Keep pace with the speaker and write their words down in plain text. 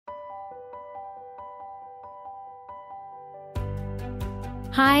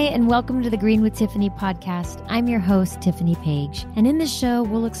Hi, and welcome to the Green with Tiffany podcast. I'm your host, Tiffany Page, and in this show,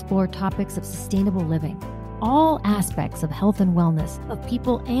 we'll explore topics of sustainable living, all aspects of health and wellness, of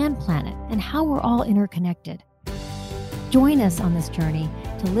people and planet, and how we're all interconnected. Join us on this journey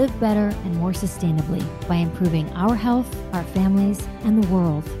to live better and more sustainably by improving our health, our families, and the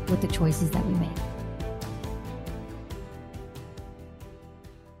world with the choices that we make.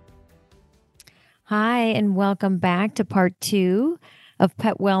 Hi, and welcome back to part 2 of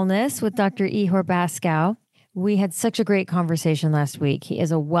Pet Wellness with Dr. Ihor Basko. We had such a great conversation last week. He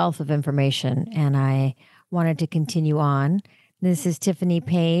is a wealth of information, and I wanted to continue on. This is Tiffany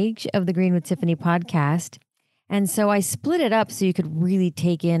Page of the Green with Tiffany podcast. And so I split it up so you could really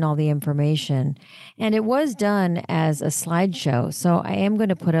take in all the information. And it was done as a slideshow. So I am going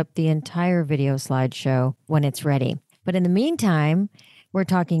to put up the entire video slideshow when it's ready. But in the meantime, we're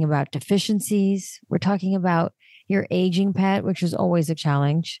talking about deficiencies. We're talking about your aging pet, which is always a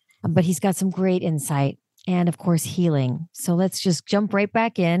challenge, but he's got some great insight and, of course, healing. So let's just jump right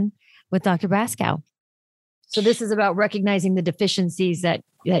back in with Dr. Basko. So this is about recognizing the deficiencies that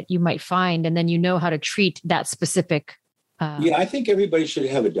you might find, and then you know how to treat that specific. Yeah, I think everybody should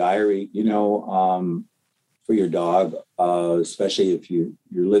have a diary, for your dog, especially if you're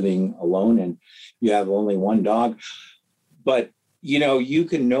living alone and you have only one dog. But you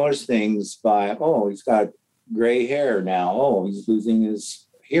can notice things by, he's got gray hair now. Oh, he's losing his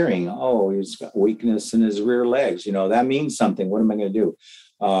hearing. Oh, he's got weakness in his rear legs. That means something. What am I going to do?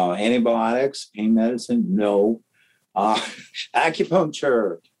 Antibiotics, pain medicine? No.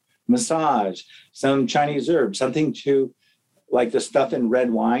 Acupuncture, massage, some Chinese herbs, something to, like the stuff in red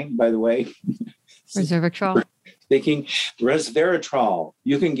wine, by the way. Resveratrol. Speaking, resveratrol.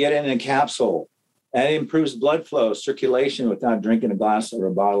 You can get it in a capsule. That improves blood flow, circulation without drinking a glass or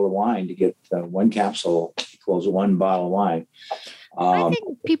a bottle of wine. To get one capsule equals one bottle of wine. I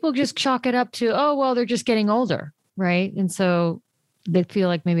think people just chalk it up to, they're just getting older, right? And so they feel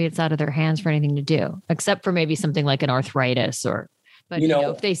like maybe it's out of their hands for anything to do, except for maybe something like an arthritis but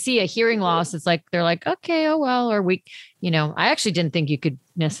if they see a hearing loss, it's like, they're like, okay, or we, I actually didn't think you could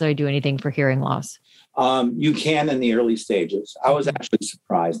necessarily do anything for hearing loss. You can in the early stages. I was actually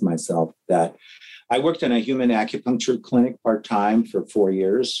surprised myself that I worked in a human acupuncture clinic part-time for 4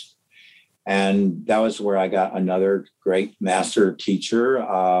 years. And that was where I got another great master teacher.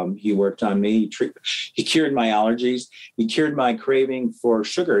 He worked on me. He cured my allergies. He cured my craving for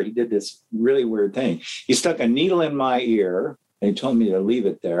sugar. He did this really weird thing. He stuck a needle in my ear and he told me to leave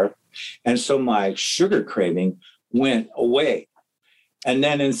it there. And so my sugar craving went away. And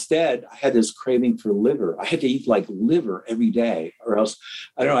then instead, I had this craving for liver. I had to eat like liver every day, or else,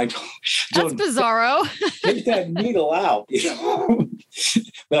 I don't know. That's bizarro. Take that needle out,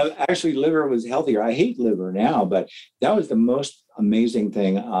 But actually, liver was healthier. I hate liver now, but that was the most amazing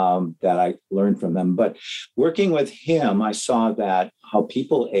thing that I learned from him. But working with him, I saw that how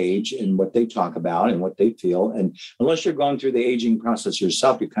people age and what they talk about and what they feel. And unless you're going through the aging process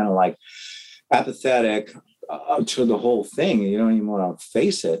yourself, you're kind of like apathetic to the whole thing. You don't even want to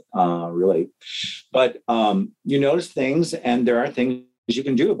face it, really. But you notice things, and there are things you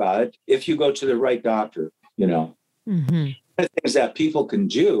can do about it if you go to the right doctor, Mm-hmm. Things that people can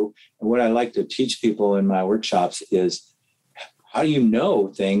do. And what I like to teach people in my workshops is, how do you know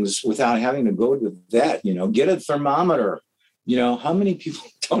things without having to go to the vet? Get a thermometer. How many people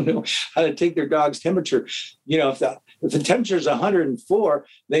don't know how to take their dog's temperature? If the temperature is 104,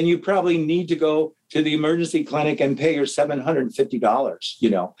 then you probably need to go to the emergency clinic and pay your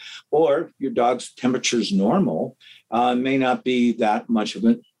 $750, or your dog's temperature is normal, may not be that much of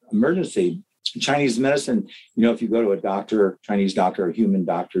an emergency. Chinese medicine, if you go to a doctor, Chinese doctor or human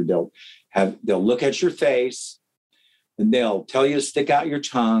doctor, they'll look at your face and they'll tell you to stick out your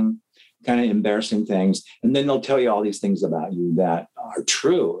tongue, kind of embarrassing things. And then they'll tell you all these things about you that are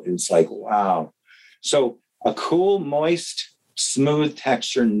true. It's like, wow. So a cool, moist, smooth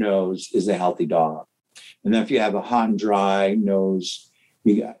texture nose is a healthy dog. And then if you have a hot and dry nose,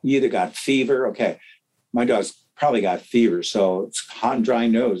 you either got fever. Okay, my dog's probably got fever, so it's hot and dry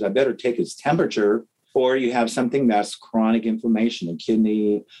nose. I better take his temperature. Or you have something that's chronic inflammation, a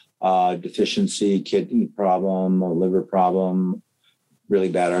kidney deficiency, kidney problem, a liver problem, really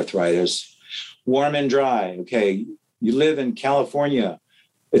bad arthritis. Warm and dry. Okay, you live in California.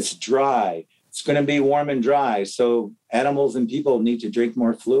 It's dry. It's going to be warm and dry. So animals and people need to drink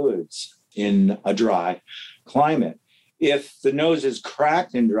more fluids in a dry climate. If the nose is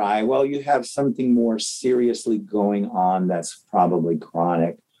cracked and dry, well, you have something more seriously going on that's probably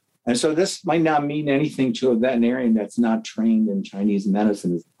chronic. And so this might not mean anything to a veterinarian that's not trained in Chinese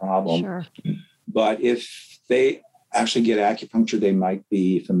medicine is the problem. Sure. But if they actually get acupuncture, they might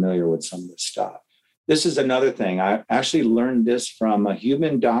be familiar with some of this stuff. This is another thing. I actually learned this from a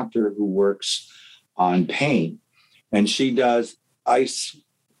human doctor who works on pain, and she does ice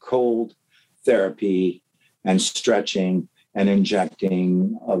cold therapy and stretching and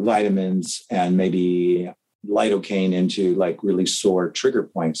injecting vitamins and maybe lidocaine into like really sore trigger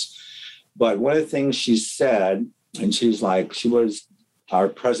points. But one of the things she said, and she was our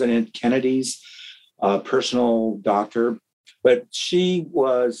President Kennedy's personal doctor, but she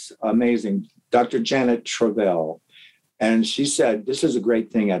was amazing, Dr. Janet Travell. And she said, this is a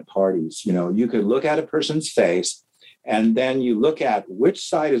great thing at parties. You know, you could look at a person's face and then you look at which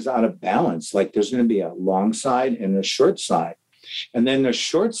side is out of balance. Like there's going to be a long side and a short side. And then the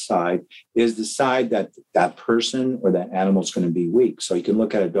short side is the side that that person or that animal is going to be weak. So you can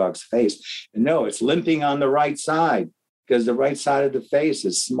look at a dog's face and know it's limping on the right side because the right side of the face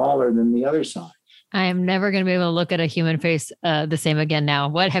is smaller than the other side. I am never going to be able to look at a human face the same again now.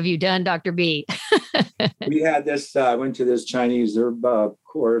 What have you done, Dr. B? We had this, I went to this Chinese herb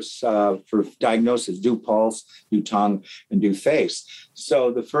course for diagnosis, do pulse, do tongue, and do face.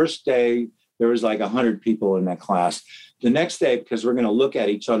 So the first day, there was like 100 people in that class. The next day, because we're going to look at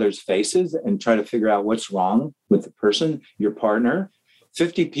each other's faces and try to figure out what's wrong with the person, your partner,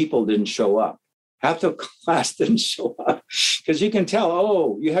 50 people didn't show up. Half the class didn't show up because you can tell,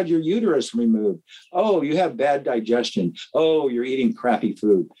 oh, you had your uterus removed. Oh, you have bad digestion. Oh, you're eating crappy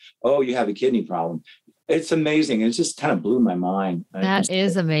food. Oh, you have a kidney problem. It's amazing. It just kind of blew my mind. That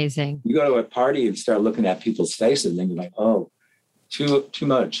is amazing. You go to a party and start looking at people's faces and then you're like, oh, too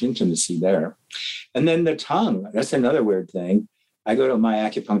much intimacy there. And then the tongue, that's another weird thing. I go to my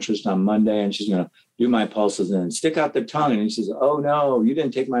acupuncturist on Monday and she's going to do my pulses and stick out the tongue. And he says, oh, no, you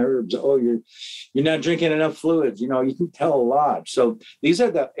didn't take my herbs. Oh, you're not drinking enough fluids. You know, you can tell a lot. So these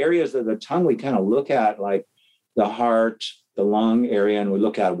are the areas of the tongue we kind of look at, like the heart, the lung area. And we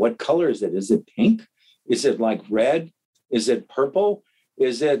look at what color is it? Is it pink? Is it like red? Is it purple?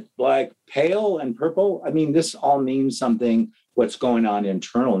 Is it like pale and purple? I mean, this all means something, what's going on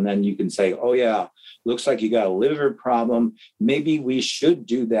internal. And then you can say, oh, yeah, looks like you got a liver problem. Maybe we should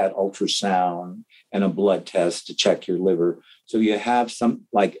do that ultrasound and a blood test to check your liver. So you have some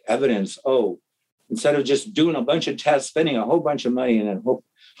like evidence, oh, instead of just doing a bunch of tests, spending a whole bunch of money and then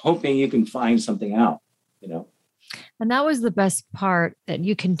hoping you can find something out, you know. And that was the best part that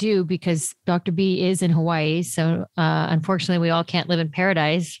you can do because Dr. B is in Hawaii. So unfortunately, we all can't live in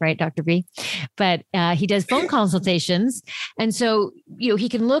paradise, right, Dr. B? But he does phone consultations. And so, you know, he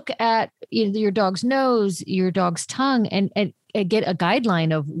can look at your dog's nose, your dog's tongue, and get a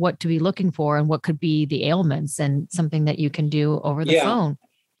guideline of what to be looking for and what could be the ailments and something that you can do over the phone.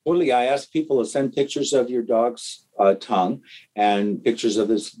 Totally. I ask people to send pictures of your dog's tongue and pictures of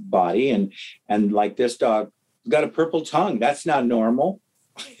his body. And like this dog, got a purple tongue. That's not normal.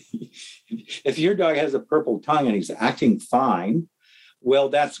 If your dog has a purple tongue and he's acting fine, well,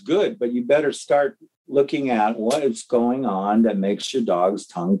 that's good. But you better start looking at what is going on that makes your dog's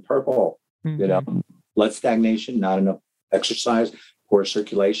tongue purple. Mm-hmm. You know, blood stagnation, not enough exercise, poor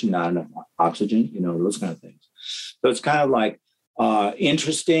circulation, not enough oxygen, you know, those kind of things. So it's kind of like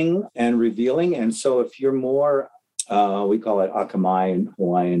interesting and revealing. And so if you're more, we call it akamai in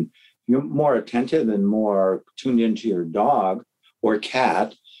Hawaiian, you're more attentive and more tuned into your dog or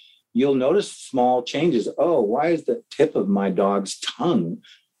cat, you'll notice small changes. Oh, why is the tip of my dog's tongue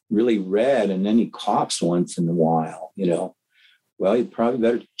really red? And then he coughs once in a while, you know. Well, you probably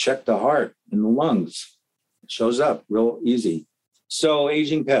better check the heart and the lungs. It shows up real easy. So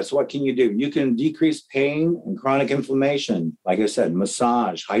aging pets, what can you do? You can decrease pain and chronic inflammation. Like I said,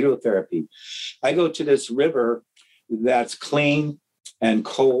 massage, hydrotherapy. I go to this river that's clean and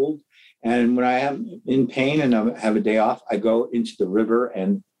cold. And when I am in pain and I have a day off, I go into the river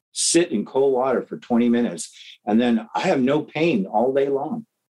and sit in cold water for 20 minutes. And then I have no pain all day long.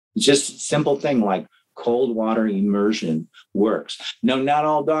 It's just a simple thing like cold water immersion works. No, not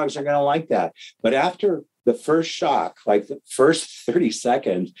all dogs are going to like that. But after the first shock, like the first 30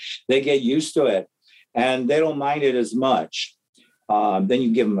 seconds, they get used to it and they don't mind it as much. Then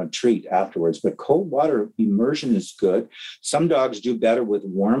you give them a treat afterwards. But cold water immersion is good. Some dogs do better with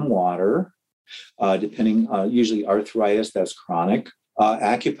warm water, depending, usually arthritis, that's chronic.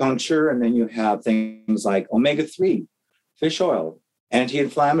 Acupuncture, and then you have things like omega-3, fish oil,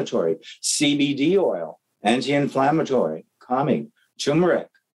 anti-inflammatory, CBD oil, anti-inflammatory, calming, turmeric,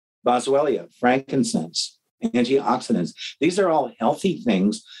 boswellia, frankincense, antioxidants. These are all healthy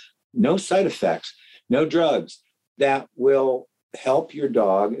things, no side effects, no drugs that will help your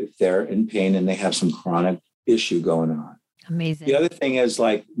dog if they're in pain and they have some chronic issue going on. The Amazing. other thing is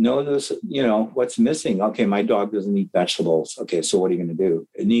like, know this, what's missing. Okay, my dog doesn't eat vegetables. Okay, so what are you going to do?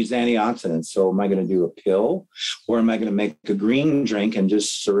 It needs antioxidants. So am I going to do a pill, or am I going to make a green drink and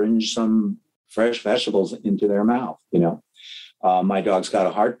just syringe some fresh vegetables into their mouth? My dog's got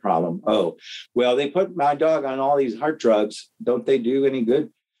a heart problem. Oh, well, they put my dog on all these heart drugs. Don't they do any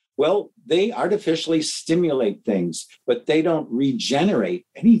good? Well, they artificially stimulate things, but they don't regenerate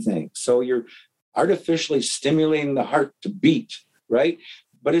anything. So you're artificially stimulating the heart to beat, right?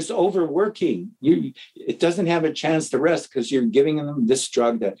 But it's overworking. It doesn't have a chance to rest because you're giving them this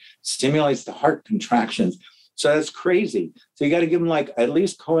drug that stimulates the heart contractions. So that's crazy. So you got to give them like at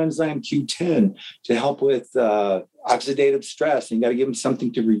least coenzyme Q10 to help with oxidative stress. And you got to give them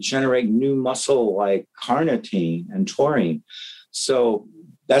something to regenerate new muscle like carnitine and taurine. So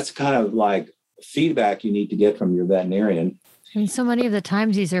that's kind of like feedback you need to get from your veterinarian. And so many of the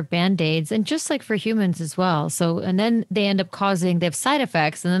times these are Band-Aids, and just like for humans as well. So, and then they end up they have side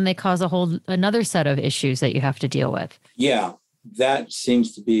effects, and then they cause another set of issues that you have to deal with. Yeah, that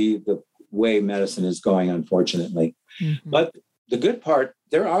seems to be the way medicine is going, unfortunately. Mm-hmm. But the good part,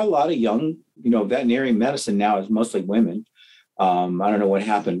 there are a lot of young, veterinary medicine now is mostly women. I don't know what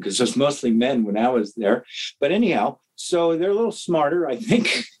happened because there's mostly men when I was there. But anyhow, so they're a little smarter, I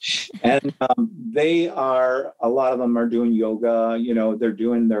think. And a lot of them are doing yoga, they're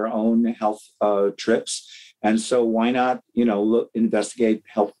doing their own health trips. And so why not, investigate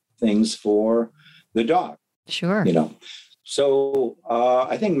health things for the dog? Sure. So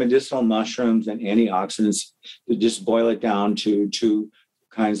I think medicinal mushrooms and antioxidants, to just boil it down to two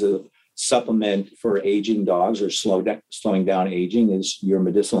kinds of supplement for aging dogs or slowing down aging, is your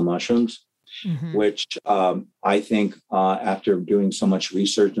medicinal mushrooms, mm-hmm. which I think after doing so much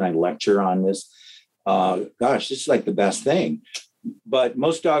research, and I lecture on this, this is like the best thing. But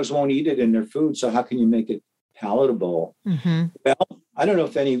most dogs won't eat it in their food. So how can you make it palatable? Mm-hmm. Well, I don't know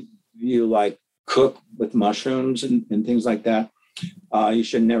if any of you like cook with mushrooms and things like that. You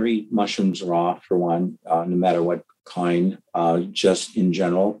should never eat mushrooms raw, for one, no matter what kind, just in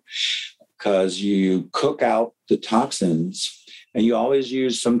general, because you cook out the toxins, and you always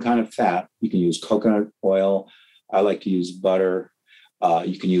use some kind of fat. You can use coconut oil. I like to use butter.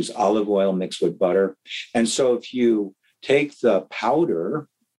 You can use olive oil mixed with butter. And so if you take the powder,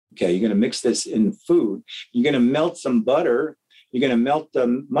 okay, you're going to mix this in food. You're going to melt some butter. You're going to melt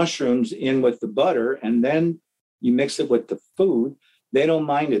the mushrooms in with the butter, and then you mix it with the food. They don't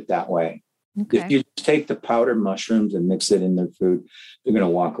mind it that way. Okay. If you take the powdered mushrooms and mix it in their food, they're going to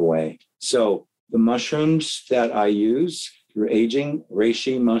walk away. So the mushrooms that I use for aging,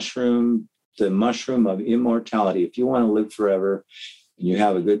 reishi mushroom, the mushroom of immortality. If you want to live forever and you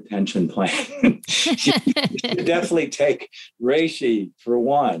have a good pension plan, you definitely take reishi for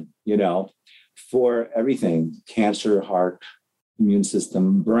one, for everything: cancer, heart, immune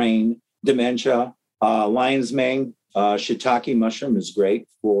system, brain, dementia. Lion's mane, shiitake mushroom is great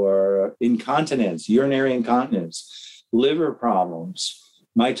for incontinence, urinary incontinence, liver problems,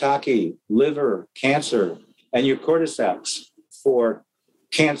 maitake, liver, cancer, and your cordyceps for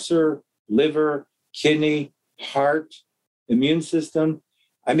cancer, liver, kidney, heart, immune system.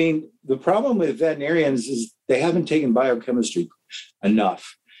 I mean, the problem with veterinarians is they haven't taken biochemistry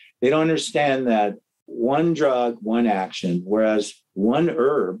enough. They don't understand that one drug, one action, whereas one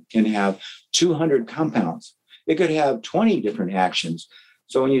herb can have 200 compounds. It could have 20 different actions.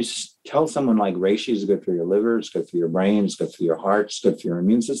 So when you tell someone like reishi is good for your liver, it's good for your brain, it's good for your heart, it's good for your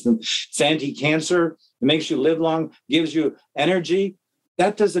immune system, it's anti-cancer, it makes you live long, gives you energy,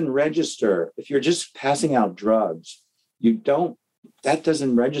 that doesn't register. If you're just passing out drugs, that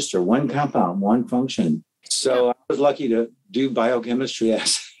doesn't register. One compound, one function. So I was lucky to do biochemistry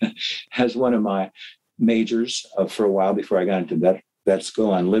as one of my majors for a while before I got into vet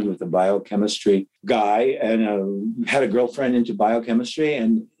school, and lived with a biochemistry guy, and had a girlfriend into biochemistry.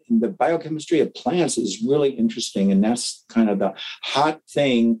 And the biochemistry of plants is really interesting. And that's kind of the hot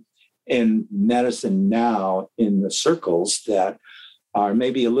thing in medicine now, in the circles that are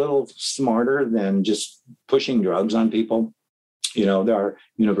maybe a little smarter than just pushing drugs on people. There are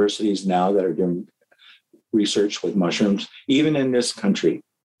universities now that are doing research with mushrooms, even in this country.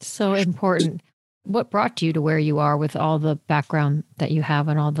 So important. What brought you to where you are with all the background that you have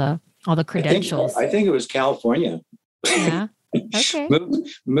and all the credentials? I think it was California. Yeah. Okay.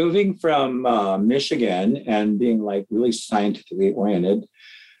 Moving from Michigan and being like really scientifically oriented,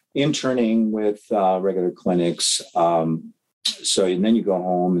 interning with regular clinics. So then you go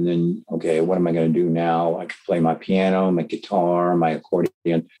home and then, okay, what am I going to do now? I can play my piano, my guitar, my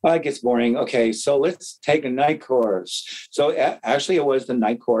accordion. It gets boring. Okay, so let's take a night course. So actually it was the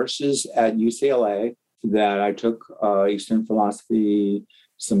night courses at UCLA. that I took Eastern philosophy,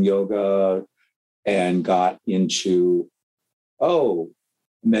 some yoga, and got into,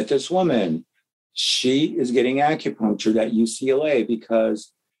 met this woman. She is getting acupuncture at UCLA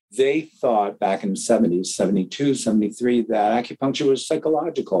because they thought back in the 70s, 72, 73, that acupuncture was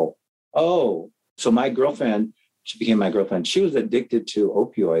psychological. Oh, so my girlfriend, she became my girlfriend. She was addicted to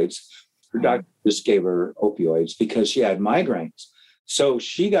opioids. Her doctor just gave her opioids because she had migraines. So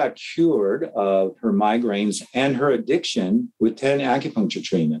she got cured of her migraines and her addiction with 10 acupuncture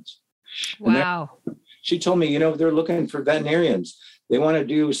treatments. Wow. She told me, they're looking for veterinarians. They want to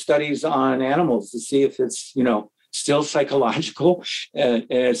do studies on animals to see if it's, still psychological. And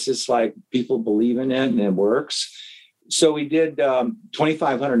it's just like people believe in it and it works. So we did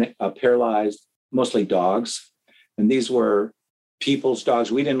 2,500 paralyzed, mostly dogs. And these were people's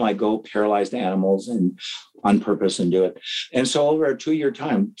dogs. We didn't go paralyzed animals and on purpose and do it. And so over a 2-year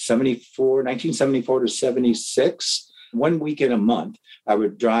time, 1974 to 76, 1 week in a month, I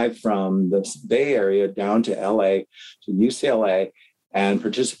would drive from the Bay Area down to LA, to UCLA, and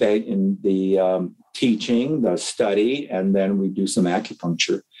participate in the teaching, the study, and then we do some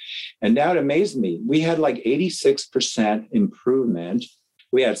acupuncture. And that amazed me. We had 86% improvement.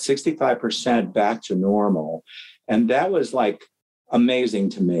 We had 65% back to normal. And that was amazing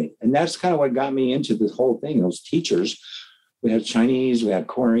to me. And that's kind of what got me into this whole thing. Those teachers, we had Chinese, we had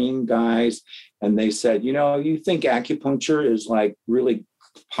Korean guys, and they said, you think acupuncture is really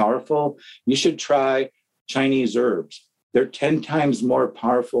powerful? You should try Chinese herbs. They're 10 times more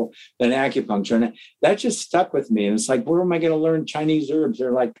powerful than acupuncture. And that just stuck with me. And it's where am I going to learn Chinese herbs?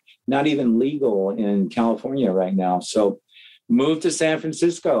 They're not even legal in California right now. So moved to San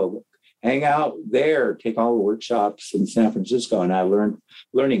Francisco, hang out there, take all the workshops in San Francisco. And I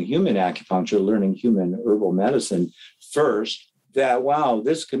learning human acupuncture, learning human herbal medicine first, that, wow,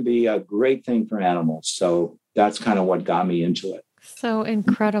 this can be a great thing for animals. So that's kind of what got me into it. So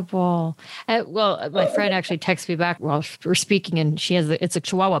incredible. Well, my friend actually texted me back while we're speaking, and it's a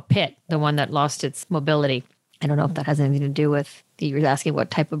Chihuahua pit, the one that lost its mobility. I don't know if that has anything to do with, you were asking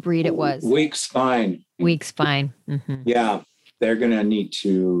what type of breed it was. Weak spine. Weak spine. Mm-hmm. Yeah. They're going to need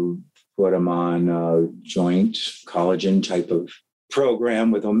to put them on joint collagen type of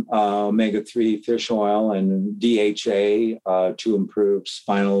program with omega-3 fish oil and DHA to improve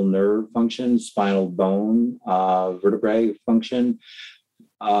spinal nerve function, spinal bone, vertebrae function.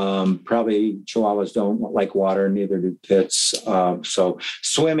 Probably Chihuahuas don't like water, neither do pits. So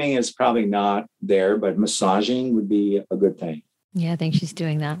swimming is probably not there, but massaging would be a good thing. Yeah, I think she's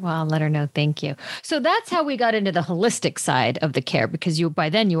doing that. Well, I'll let her know. Thank you. So that's how we got into the holistic side of the care, because by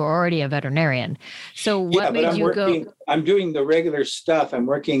then you were already a veterinarian. So what made you go? I'm doing the regular stuff. I'm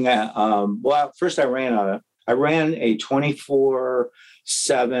working at, first I ran a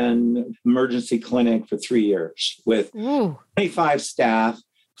 24/7 emergency clinic for 3 years with 25 staff,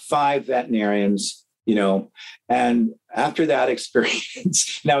 5 veterinarians, and after that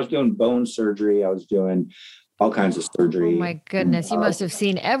experience, and I was doing bone surgery. I was doing all kinds of surgery. Oh my goodness. You must have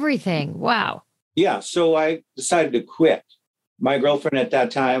seen everything. Wow. Yeah. So I decided to quit. My girlfriend at that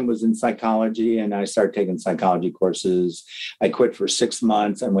time was in psychology, and I started taking psychology courses. I quit for 6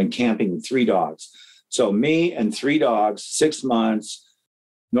 months and went camping with 3 dogs. So me and 3 dogs, 6 months,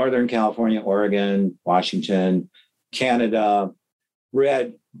 Northern California, Oregon, Washington, Canada,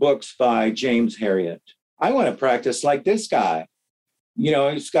 read books by James Herriot. I want to practice like this guy.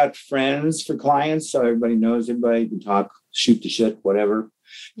 He's got friends for clients, so everybody knows everybody. You can talk, shoot the shit, whatever,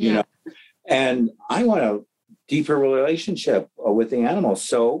 And I want a deeper relationship with the animals.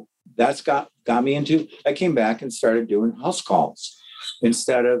 So that's got me into, I came back and started doing house calls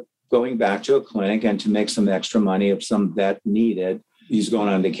instead of going back to a clinic and to make some extra money if some vet needed. He's going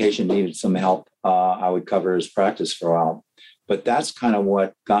on vacation, needed some help. I would cover his practice for a while. But that's kind of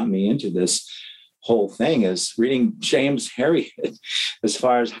what got me into this whole thing, is reading James Herriot as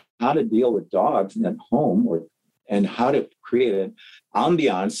far as how to deal with dogs at home and how to create an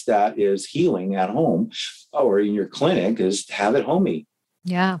ambiance that is healing at home or in your clinic, is to have it homey.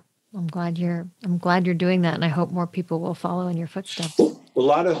 Yeah. I'm glad you're doing that. And I hope more people will follow in your footsteps. A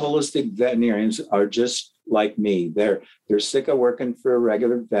lot of holistic veterinarians are just like me. They're sick of working for a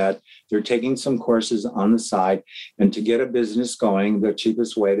regular vet. They're taking some courses on the side, and to get a business going, the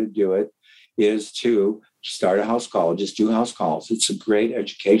cheapest way to do it is to start a house call. Just do house calls. It's a great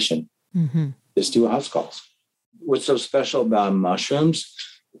education. Mm-hmm. Just do house calls. What's so special about mushrooms?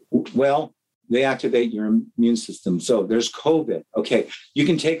 Well, they activate your immune system. So there's COVID. Okay, you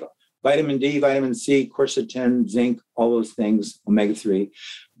can take vitamin D, vitamin C, quercetin, zinc, all those things, omega-3,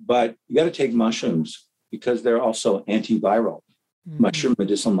 but you got to take mushrooms because they're also antiviral. Mm-hmm.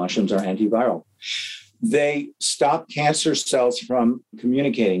 Medicinal mushrooms are antiviral. they stop cancer cells from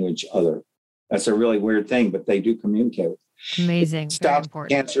communicating with each other. That's a really weird thing, but they do communicate. Amazing. It stops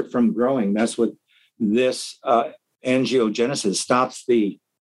cancer from growing. That's what this angiogenesis stops the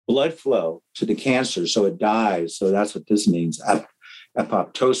blood flow to the cancer, so it dies. So that's what this means.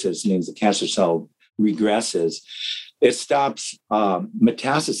 Apoptosis means the cancer cell regresses. It stops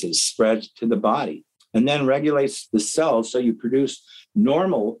metastasis spread to the body, and then regulates the cells so you produce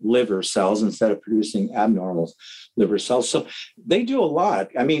normal liver cells instead of producing abnormal liver cells. So they do a lot.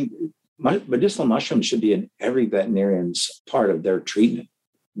 I mean, medicinal mushrooms should be in every veterinarian's part of their treatment.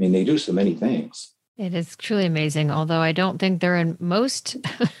 I mean, they do so many things. It is truly amazing, although I don't think they're in most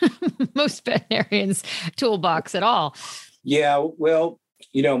most veterinarians' toolbox at all. Yeah, well,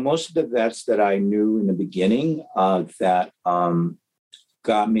 most of the vets that I knew in the beginning that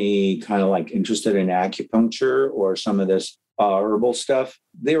got me kind of like interested in acupuncture or some of this herbal stuff,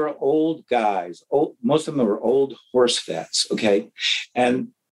 they were old guys. Most of them were old horse vets, okay? And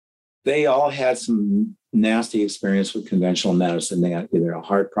they all had some nasty experience with conventional medicine. They had either a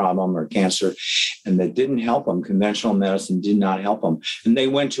heart problem or cancer, and that didn't help them. Conventional medicine did not help them. And they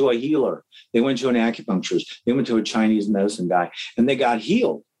went to a healer. They went to an acupuncturist. They went to a Chinese medicine guy, and they got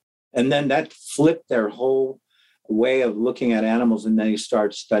healed. And then that flipped their whole way of looking at animals, and then they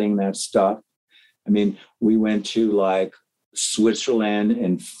start studying that stuff. I mean, we went to like Switzerland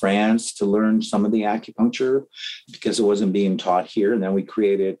and France to learn some of the acupuncture because it wasn't being taught here. And then we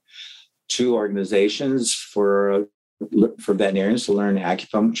created 2 organizations for veterinarians to learn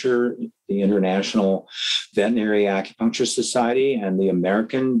acupuncture, the International Veterinary Acupuncture Society and the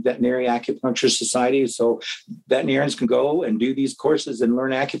American Veterinary Acupuncture Society. So veterinarians can go and do these courses and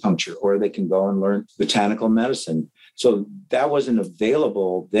learn acupuncture, or they can go and learn botanical medicine. So that wasn't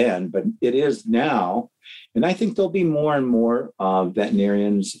available then, but it is now. And I think there'll be more and more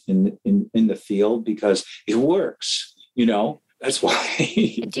veterinarians in the field because it works, That's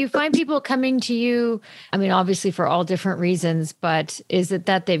why. Do you find people coming to you, I mean, obviously for all different reasons, but is it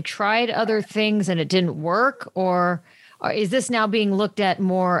that they've tried other things and it didn't work? Or is this now being looked at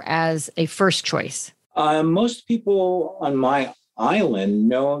more as a first choice? Most people on my island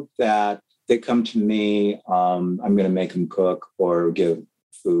know that they come to me, I'm going to make them cook or give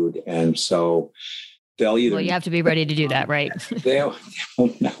food. And so they'll either... Well, you have to be ready to do that, right? They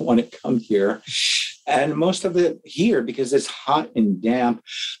will not want to come here. And most of it here, because it's hot and damp,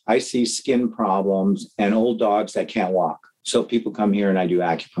 I see skin problems and old dogs that can't walk. So people come here and I do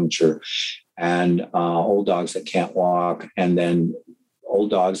acupuncture, and old dogs that can't walk, and then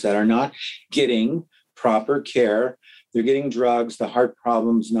old dogs that are not getting proper care. They're getting drugs. The heart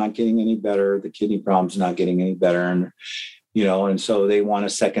problem's not getting any better. The kidney problem's not getting any better. And so they want a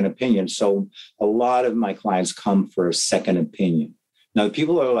second opinion. So a lot of my clients come for a second opinion. Now, the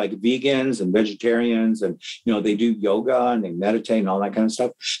people are like vegans and vegetarians and, they do yoga and they meditate and all that kind of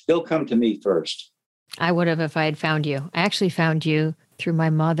stuff. They'll come to me first. I would have if I had found you. I actually found you through my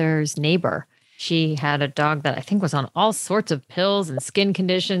mother's neighbor. She had a dog that I think was on all sorts of pills and skin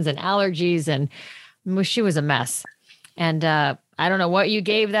conditions and allergies, and she was a mess. And I don't know what you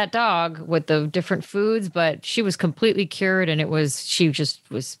gave that dog with the different foods, but she was completely cured, and she just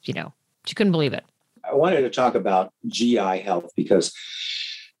was, she couldn't believe it. I wanted to talk about GI health because,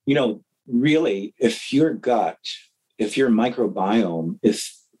 really, if your gut, if your microbiome,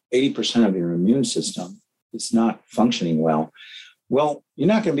 if 80% of your immune system is not functioning well, you're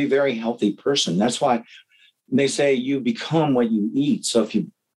not going to be a very healthy person. That's why they say you become what you eat. So if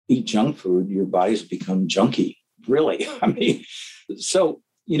you eat junk food, your body's become junky. Really. I mean, so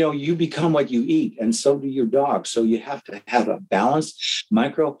you become what you eat, and so do your dog. So you have to have a balanced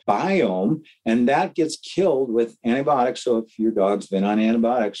microbiome, and that gets killed with antibiotics. So if your dog's been on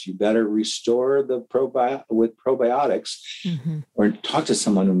antibiotics, you better restore the with probiotics, or talk to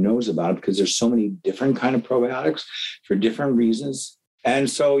someone who knows about it, because there's so many different kind of probiotics for different reasons. And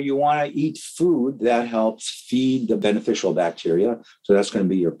so you want to eat food that helps feed the beneficial bacteria. So that's going to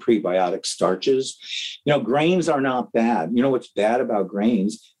be your prebiotic starches. Grains are not bad. What's bad about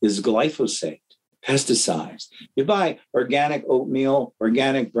grains is glyphosate, pesticides. You buy organic oatmeal,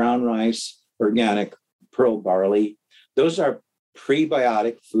 organic brown rice, organic pearl barley. Those are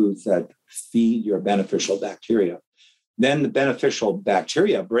prebiotic foods that feed your beneficial bacteria. Then the beneficial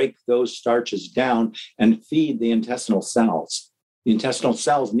bacteria break those starches down and feed the intestinal cells. The intestinal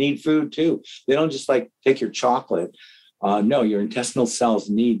cells need food too. They don't just take your chocolate. No, your intestinal cells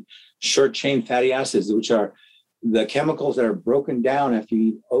need short chain fatty acids, which are the chemicals that are broken down after you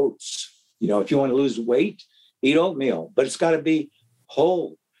eat oats. If you want to lose weight, eat oatmeal, but it's got to be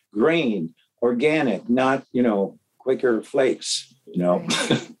whole grain, organic, not, Quaker flakes,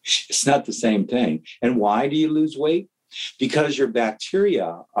 Right. It's not the same thing. And why do you lose weight? Because your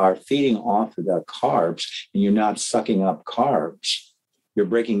bacteria are feeding off of the carbs and you're not sucking up carbs. You're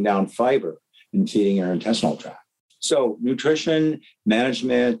breaking down fiber and feeding your intestinal tract. So nutrition,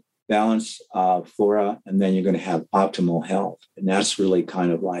 management, balance, flora, and then you're going to have optimal health. And that's really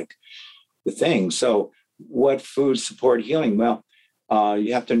kind of like the thing. So what foods support healing? Well,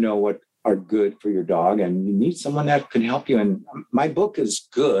 you have to know what are good for your dog, and you need someone that can help you. And my book is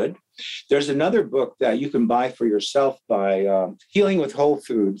good. There's another book that you can buy for yourself by Healing with Whole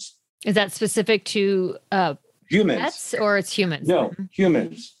Foods. Is that specific to humans? Pets, or it's humans? No,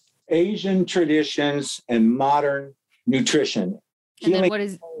 humans. Asian traditions and modern nutrition. And then what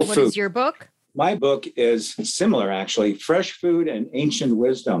is your book? My book is similar, actually. Fresh Food and Ancient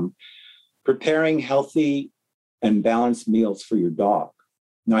Wisdom, Preparing Healthy and Balanced Meals for Your Dog.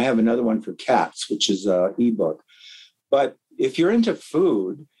 Now, I have another one for cats, which is an ebook. But if you're into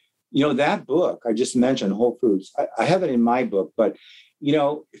food, that book I just mentioned, Whole Foods, I have it in my book. But,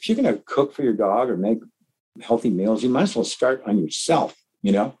 if you're going to cook for your dog or make healthy meals, you might as well start on yourself,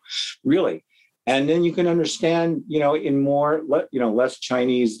 really. And then you can understand, in more, less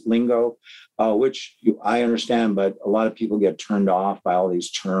Chinese lingo, which I understand, but a lot of people get turned off by all these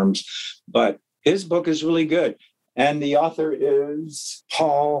terms. But his book is really good. And the author is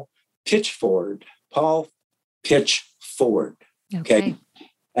Paul Pitchford. Okay.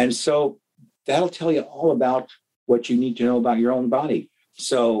 And so that'll tell you all about what you need to know about your own body.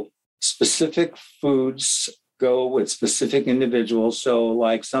 So specific foods go with specific individuals. So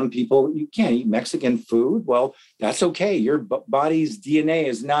like some people, you can't eat Mexican food. Well, that's okay. Your body's DNA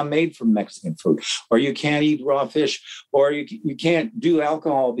is not made from Mexican food. Or you can't eat raw fish, or you can't do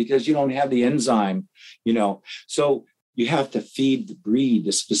alcohol because you don't have the enzyme, So you have to feed the breed,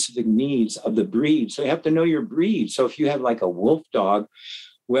 the specific needs of the breed. So you have to know your breed. So if you have like a wolf dog,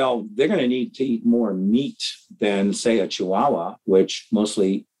 well, they're going to need to eat more meat than, say, a Chihuahua, which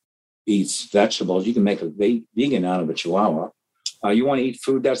mostly eats vegetables. You can make a vegan out of a Chihuahua. You want to eat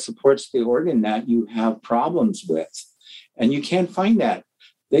food that supports the organ that you have problems with. And you can't find that.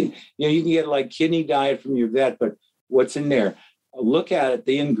 You can get like kidney diet from your vet, but what's in there? Look at it,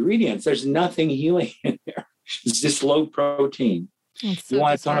 the ingredients. There's nothing healing in there. It's just low protein. So you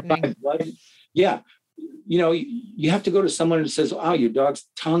want to tonify blood? Yeah. You have to go to someone who says, "Oh, your dog's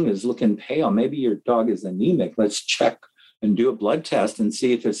tongue is looking pale. Maybe your dog is anemic. Let's check and do a blood test and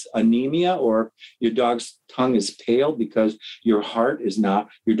see if it's anemia or your dog's tongue is pale because your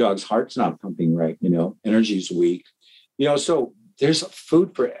dog's heart's not pumping right. Energy's weak. So there's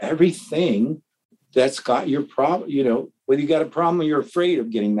food for everything that's got your problem, whether you got a problem or you're afraid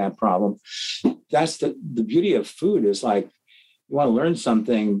of getting that problem. That's the beauty of food is like, you want to learn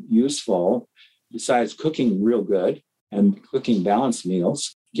something useful besides cooking real good and cooking balanced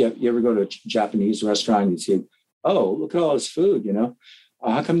meals. You ever go to a Japanese restaurant and you see, oh, look at all this food,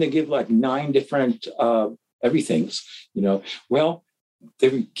 how come they give like 9 different everythings, Well,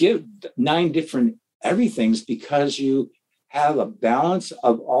 they give 9 different everythings because you have a balance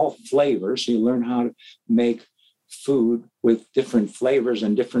of all flavors. So you learn how to make food with different flavors,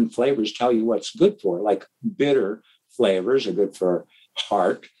 and different flavors tell you what's good for. Like bitter flavors are good for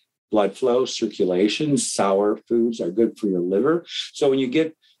heart, blood flow, circulation. Sour foods are good for your liver. So when you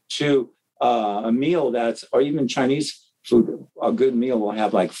get to a meal or even Chinese food, a good meal will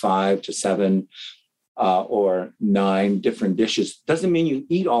have like 5 to 7 or 9 different dishes. Doesn't mean you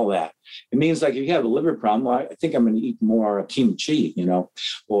eat all that. It means like if you have a liver problem, well, I think I'm going to eat more kimchi,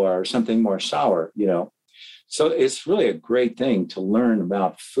 or something more sour, So it's really a great thing to learn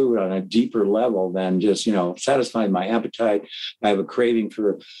about food on a deeper level than just, satisfying my appetite. I have a craving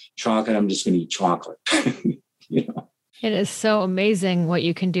for chocolate. I'm just going to eat chocolate, It is so amazing what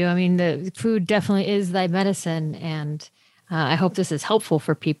you can do. I mean, the food definitely is thy medicine. And I hope this is helpful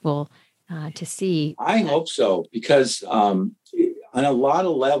for people to see. I hope so, because on a lot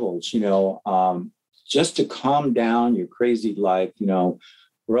of levels, just to calm down your crazy life,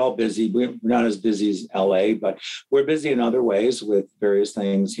 we're all busy. We're not as busy as LA, but we're busy in other ways with various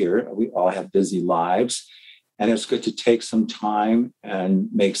things here. We all have busy lives. And it's good to take some time and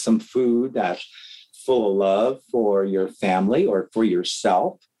make some food that's full of love for your family or for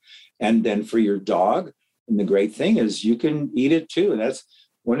yourself, and then for your dog. And the great thing is you can eat it too. And that's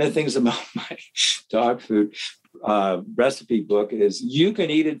one of the things about my dog food recipe book is you can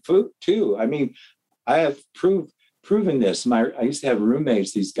eat it food too. I mean, I have proven this. I used to have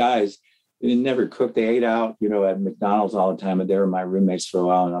roommates, these guys, they never cooked. They ate out, at McDonald's all the time. And they were my roommates for a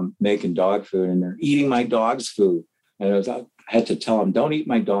while. And I'm making dog food and they're eating my dog's food. And I had to tell them, don't eat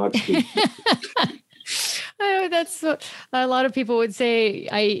my dog's food. Oh, a lot of people would say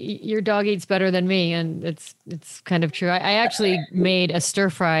your dog eats better than me, and it's kind of true. I actually made a stir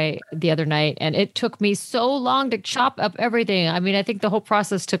fry the other night, and it took me so long to chop up everything. I mean, I think the whole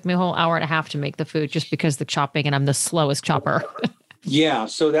process took me a whole hour and a half to make the food, just because the chopping, and I'm the slowest chopper. Yeah,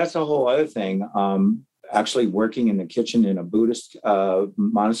 so that's a whole other thing. Actually working in the kitchen in a Buddhist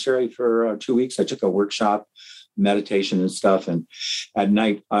monastery for 2 weeks. I took a workshop, meditation and stuff. And at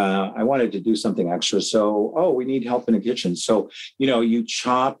night, I wanted to do something extra. So, we need help in the kitchen. So, you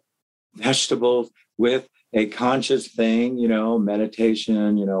chop vegetables with a conscious thing,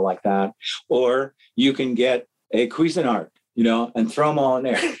 meditation, like that. Or you can get a Cuisinart, and throw them all in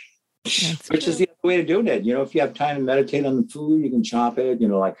there. Which is the other way to do it. If you have time to meditate on the food, you can chop it,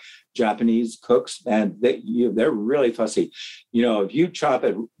 like Japanese cooks, and they're really fussy. If you chop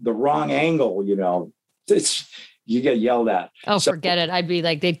it the wrong angle, you get yelled at. Oh, so, forget it. I'd be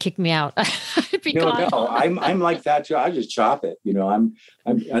like, they'd kick me out. I'd be gone. No, I'm like that too. I just chop it. I'm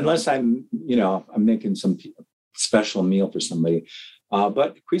unless I'm making some special meal for somebody.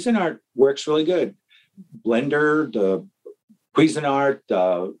 But Cuisinart works really good. Blender, the Cuisinart,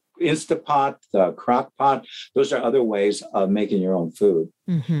 the Instapot, the crock pot, those are other ways of making your own food.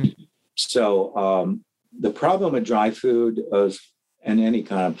 Mm-hmm. So the problem with dry food is, and any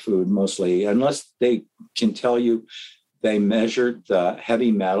kind of food mostly, unless they can tell you they measured the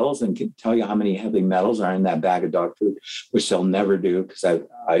heavy metals and can tell you how many heavy metals are in that bag of dog food, which they'll never do because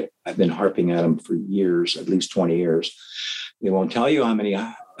I've been harping at them for years, at least 20 years. They won't tell you how many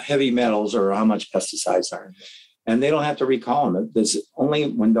heavy metals or how much pesticides are in there. And they don't have to recall them. It's only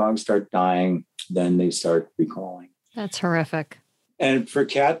when dogs start dying, then they start recalling. That's horrific. And for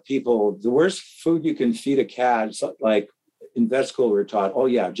cat people, the worst food you can feed a cat is like in vet school, we're taught,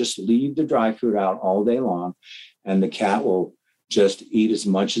 just leave the dry food out all day long and the cat will just eat as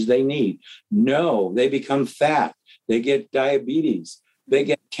much as they need. No, they become fat. They get diabetes. They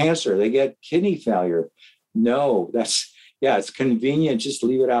get cancer. They get kidney failure. No, it's convenient. Just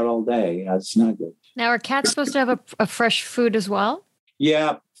leave it out all day. It's not good. Now, are cats supposed to have a fresh food as well?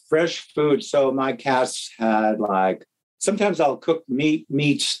 Yeah, fresh food. So my cats had sometimes I'll cook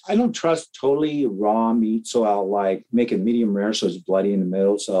meats. I don't trust totally raw meat. So I'll make it medium rare so it's bloody in the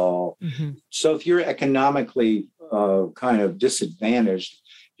middle. So if you're economically kind of disadvantaged,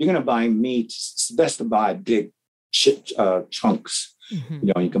 you're going to buy meat. It's best to buy big chunks.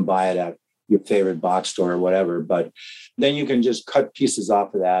 Mm-hmm. You can buy it at your favorite box store or whatever, but then you can just cut pieces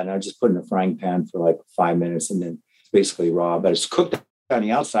off of that. And I just put in a frying pan for 5 minutes and then it's basically raw, but it's cooked on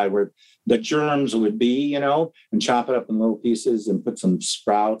the outside where the germs would be, and chop it up in little pieces and put some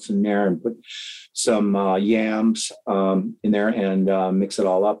sprouts in there and put some yams in there and mix it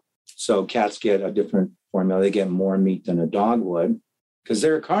all up. So cats get a different formula. They get more meat than a dog would because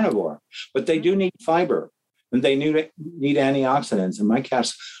they're a carnivore, but they do need fiber. And they need antioxidants. And my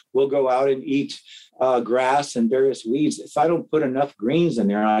cats will go out and eat grass and various weeds. If I don't put enough greens in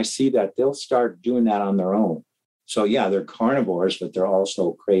there, I see that they'll start doing that on their own. So yeah, they're carnivores, but they're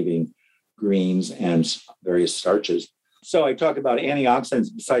also craving greens and various starches. So I talk about antioxidants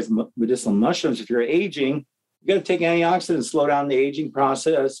besides medicinal mushrooms. If you're aging, you got to take antioxidants, slow down the aging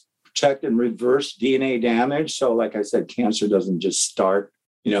process, protect and reverse DNA damage. So like I said, cancer doesn't just start,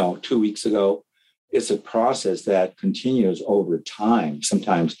 2 weeks ago. It's a process that continues over time,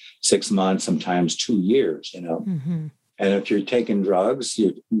 sometimes 6 months, sometimes 2 years, Mm-hmm. And if you're taking drugs,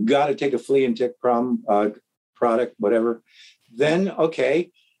 you got to take a flea and tick product, whatever. Then,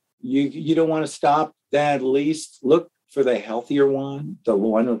 okay, you don't want to stop. Then at least look for the healthier one, the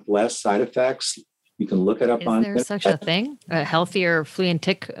one with less side effects. You can look it up on. Is there such a thing? A healthier flea and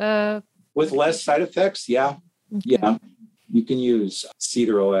tick? With less side effects, yeah. Okay. Yeah. You can use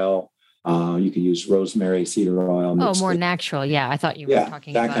cedar oil. You can use rosemary, cedar oil. More natural. Yeah, I thought you were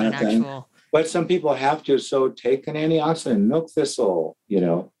talking about an actual. But some people have to. So take an antioxidant, milk thistle,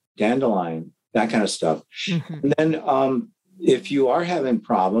 dandelion, that kind of stuff. Mm-hmm. And then if you are having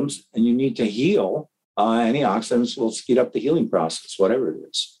problems and you need to heal, antioxidants will speed up the healing process, whatever it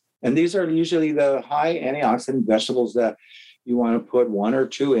is. And these are usually the high antioxidant vegetables that you want to put 1 or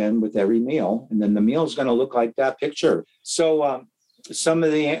 2 in with every meal. And then the meal is going to look like that picture. So some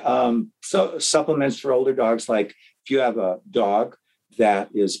of the supplements for older dogs, like if you have a dog that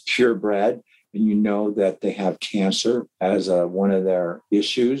is purebred and you know that they have cancer as one of their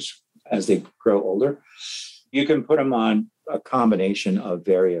issues as they grow older, you can put them on a combination of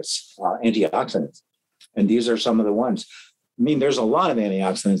various antioxidants. And these are some of the ones. I mean, there's a lot of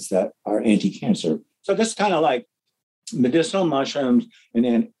antioxidants that are anti-cancer. So this is kind of like medicinal mushrooms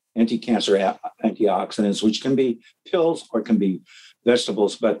and anti-cancer antioxidants, which can be pills or can be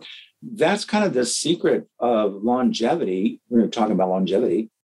vegetables. But that's kind of the secret of longevity. When we're talking about longevity,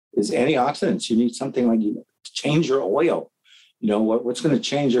 is antioxidants. You need something like you to change your oil. What's going to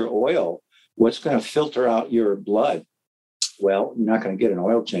change your oil? What's going to filter out your blood? Well, you're not going to get an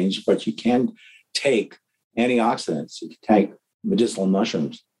oil change, but you can take antioxidants. You can take medicinal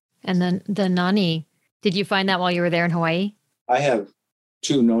mushrooms. And then the noni, did you find that while you were there in Hawaii? I have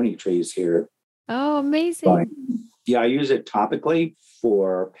 2 noni trees here. Oh, amazing. Yeah, I use it topically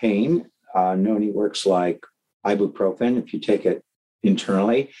for pain. Noni works like ibuprofen if you take it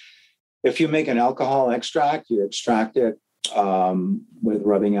internally. If you make an alcohol extract, you extract it with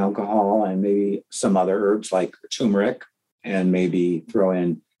rubbing alcohol and maybe some other herbs like turmeric, and maybe throw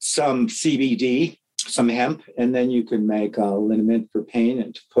in some CBD, some hemp, and then you can make a liniment for pain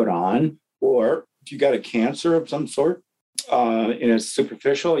and to put on. Or if you got a cancer of some sort, in a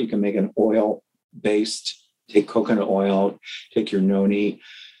superficial, you can make an oil-based, take coconut oil, take your noni,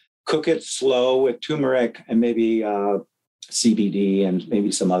 cook it slow with turmeric and maybe CBD and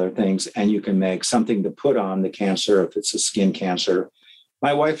maybe some other things, and you can make something to put on the cancer if it's a skin cancer.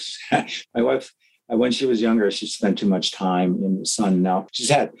 My wife, when she was younger, she spent too much time in the sun. Now she's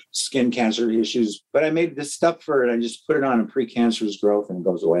had skin cancer issues, but I made this stuff for it. I just put it on a precancerous growth and it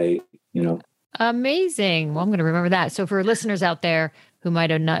goes away, Amazing. Well, I'm going to remember that. So for listeners out there who might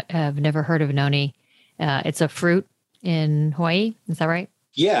have never heard of noni, it's a fruit in Hawaii. Is that right?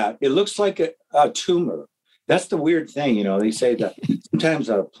 Yeah, it looks like a tumor. That's the weird thing. They say that sometimes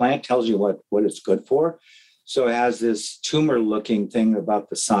a plant tells you what it's good for. So it has this tumor-looking thing about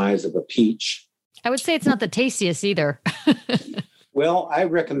the size of a peach. I would say it's not the tastiest either. Well, I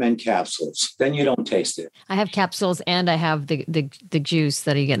recommend capsules. Then you don't taste it. I have capsules and I have the juice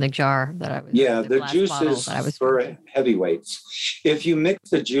that you get in the jar that I was. Yeah, the juice is for heavyweights. If you mix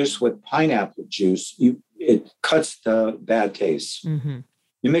the juice with pineapple juice, it cuts the bad taste. Mm-hmm.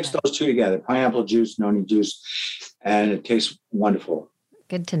 You mix those 2 together, pineapple juice, noni juice, and it tastes wonderful.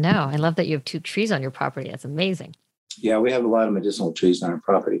 Good to know. I love that you have 2 trees on your property. That's amazing. Yeah, we have a lot of medicinal trees on our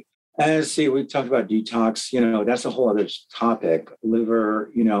property. And see, we talked about detox, that's a whole other topic.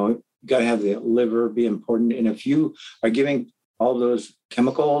 Liver, you got to have the liver be important. And if you are giving all those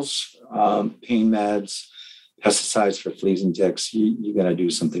chemicals, pain meds, pesticides for fleas and ticks, you got to do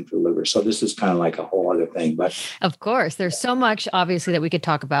something for the liver. So this is kind of like a whole other thing. But of course, there's so much obviously that we could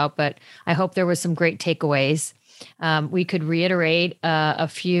talk about, but I hope there was some great takeaways. We could reiterate a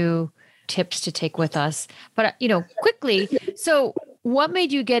few tips to take with us, but quickly. So what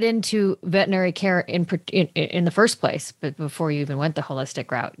made you get into veterinary care in the first place? But before you even went the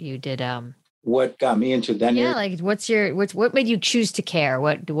holistic route, you did. What got me into veterinary? Yeah, like what made you choose to care?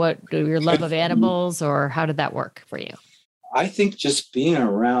 What your love of animals, or how did that work for you? I think just being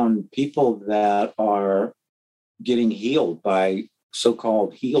around people that are getting healed by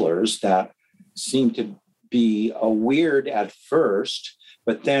so-called healers that seem to be weird at first,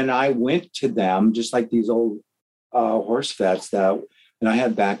 but then I went to them just like these old horse vets and I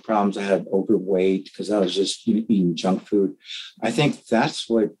had back problems. I had overweight because I was just eating junk food. I think that's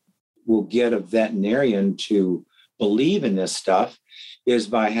what will get a veterinarian to believe in this stuff is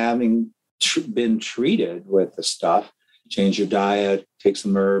by having been treated with the stuff. Change your diet, take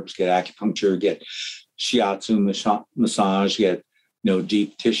some herbs, get acupuncture, get shiatsu massage, get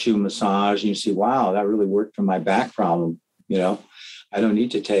deep tissue massage, and you see, wow, that really worked for my back problem. I don't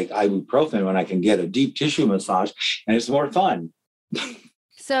need to take ibuprofen when I can get a deep tissue massage, and it's more fun.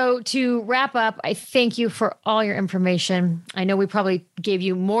 So to wrap up, I thank you for all your information. I know we probably gave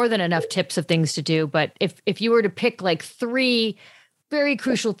you more than enough tips of things to do, but if you were to pick like 3 very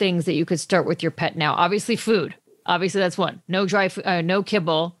crucial things that you could start with your pet now, obviously food. Obviously that's one. No dry food, no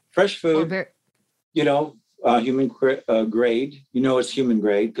kibble. Fresh food, human grade. It's human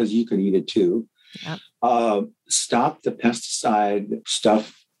grade because you could eat it too. Yep. Stop the pesticide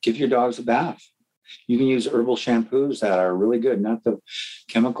stuff. Give your dogs a bath. You can use herbal shampoos that are really good, not the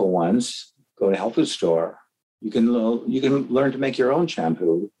chemical ones. Go to health food store. You can learn to make your own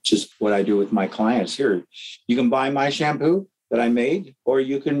shampoo, which is what I do with my clients here. You can buy my shampoo that I made, or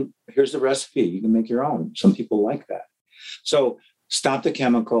here's the recipe. You can make your own. Some people like that. So stop the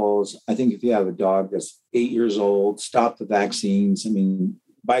chemicals. I think if you have a dog that's 8 years old, stop the vaccines. I mean,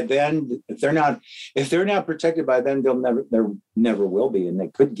 by then, if they're not protected by then, there never will be, and they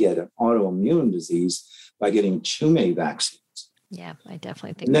could get an autoimmune disease by getting too many vaccines. Yeah, I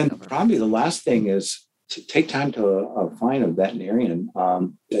definitely think. And then probably the last thing is to take time to find a veterinarian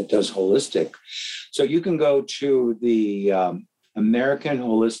that does holistic. So you can go to the American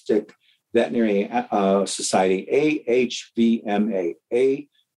Holistic Veterinary Society, AHVMA,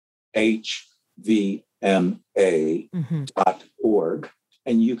 AHVMA.org.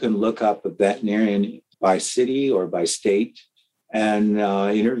 and you can look up a veterinarian by city or by state and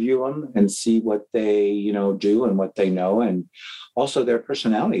interview them and see what they, do and what they know, and also their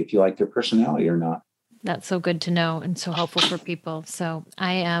personality, if you like their personality or not. That's so good to know and so helpful for people. So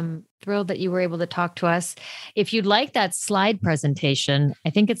I am thrilled that you were able to talk to us. If you'd like that slide presentation,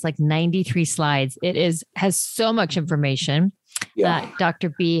 I think it's like 93 slides. It has so much information that Dr.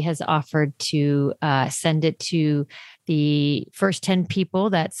 B has offered to send it to the first 10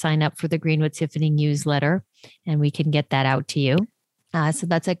 people that sign up for the Green with Tiffany newsletter, and we can get that out to you. So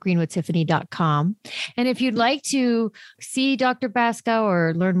that's at greenwithtiffany.com. And if you'd like to see Dr. Basko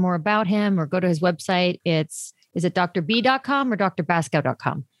or learn more about him or go to his website, is it drb.com or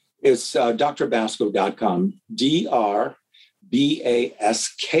drbasko.com? It's drbasko.com,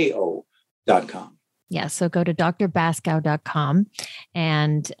 drbasko.com. Yeah. So go to drbasko.com,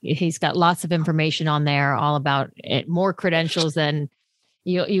 and he's got lots of information on there, all about it, more credentials than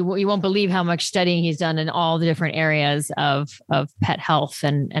you won't believe how much studying he's done in all the different areas of pet health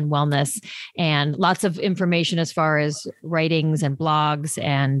and wellness, and lots of information as far as writings and blogs.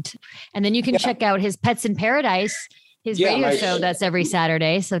 And then you can check out his Pets in Paradise, his radio show that's every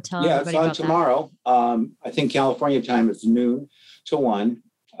Saturday. So tell everybody about it's on tomorrow. I think California time is noon to 1.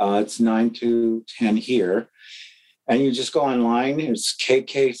 It's 9 to 10 here. And you just go online. It's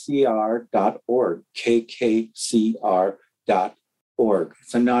kkcr.org, kkcr.org.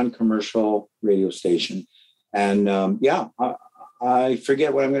 It's a non-commercial radio station. And I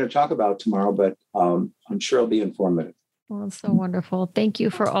forget what I'm going to talk about tomorrow, but I'm sure it'll be informative. Well, it's so wonderful. Thank you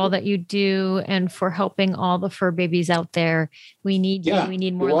for all that you do and for helping all the fur babies out there. We need you. We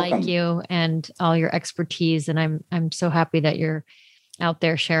need more like you and all your expertise. And I'm so happy that you're out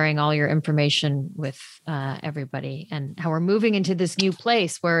there sharing all your information with everybody, and how we're moving into this new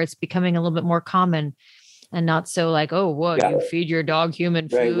place where it's becoming a little bit more common and not so like, you feed your dog human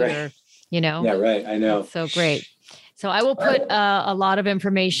food or, Yeah, right. I know. That's so great. So I will put a lot of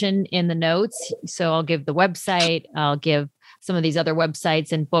information in the notes. So I'll give the website, I'll give some of these other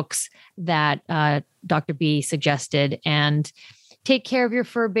websites and books that Dr. B suggested, and take care of your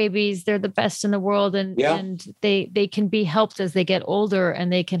fur babies. They're the best in the world. And they can be helped as they get older,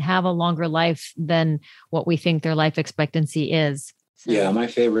 and they can have a longer life than what we think their life expectancy is. So. Yeah. My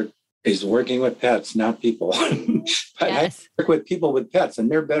favorite is working with pets, not people. I work with people with pets,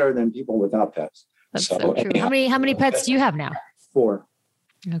 and they're better than people without pets. That's so true. How many pets do you have now? 4.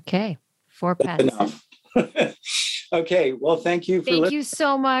 Okay. 4 pets. That's enough. Okay. Well, thank you. Thank you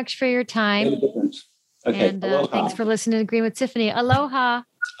so much for your time. Okay. And thanks for listening to Green with Tiffany. Aloha.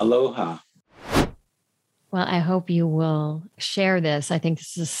 Aloha. Well, I hope you will share this. I think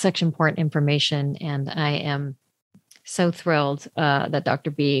this is such important information, and I am so thrilled that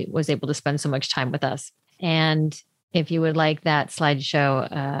Dr. B was able to spend so much time with us. And if you would like that slideshow,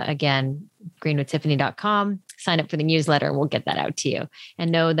 again, greenwithtiffany.com, sign up for the newsletter. We'll get that out to you.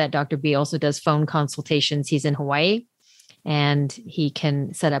 And know that Dr. B also does phone consultations. He's in Hawaii, and he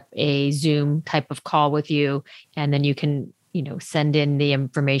can set up a Zoom type of call with you. And then you can, send in the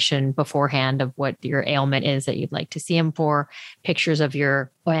information beforehand of what your ailment is that you'd like to see him for, pictures of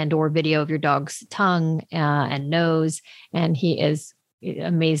or video of your dog's tongue and nose. And he is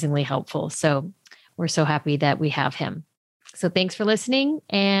amazingly helpful. So we're so happy that we have him. So thanks for listening,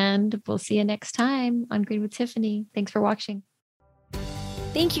 and we'll see you next time on Green with Tiffany. Thanks for watching.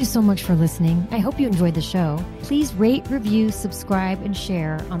 Thank you so much for listening. I hope you enjoyed the show. Please rate, review, subscribe, and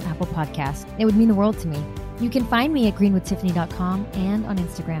share on Apple Podcasts. It would mean the world to me. You can find me at greenwithtiffany.com and on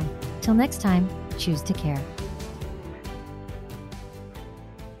Instagram. Till next time, choose to care.